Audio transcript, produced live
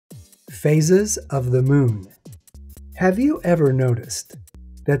Phases of the moon. Have you ever noticed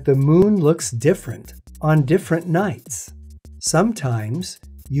that the moon looks different on different nights? Sometimes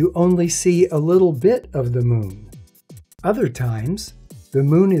you only see a little bit of the moon. Other times, the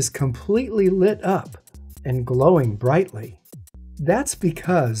moon is completely lit up and glowing brightly. That's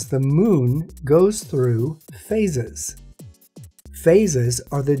because the moon goes through phases. Phases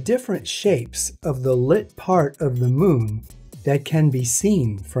are the different shapes of the lit part of the moon that can be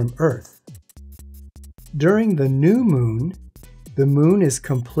seen from Earth. During the new moon, the moon is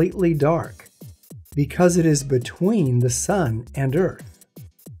completely dark because it is between the sun and Earth.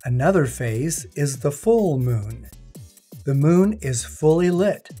 Another phase is the full moon. The moon is fully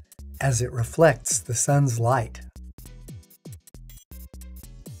lit as it reflects the sun's light.